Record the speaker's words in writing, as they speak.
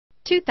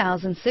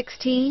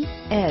2016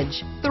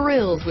 Edge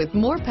thrills with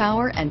more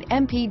power and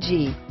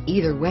MPG.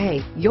 Either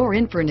way, you're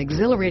in for an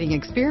exhilarating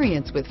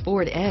experience with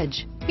Ford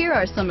Edge. Here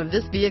are some of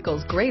this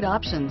vehicle's great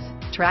options: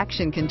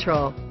 traction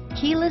control,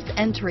 keyless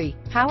entry,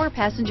 power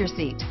passenger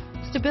seat,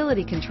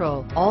 stability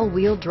control,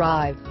 all-wheel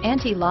drive,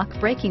 anti-lock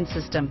braking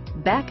system,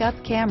 backup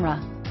camera,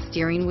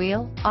 steering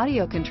wheel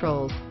audio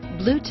controls,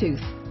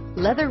 Bluetooth,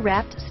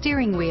 leather-wrapped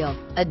steering wheel,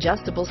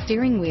 adjustable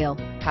steering wheel,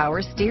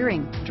 power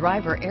steering,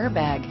 driver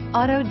airbag,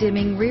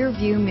 auto-dimming rear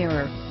view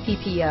mirror,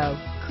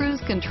 PPO,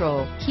 cruise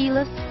control,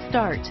 keyless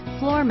start,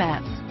 floor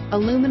mats,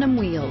 aluminum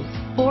wheels,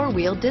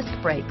 four-wheel disc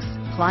brakes,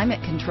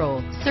 climate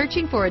control.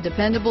 Searching for a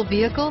dependable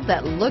vehicle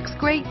that looks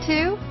great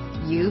too?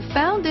 You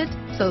found it,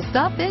 so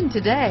stop in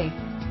today.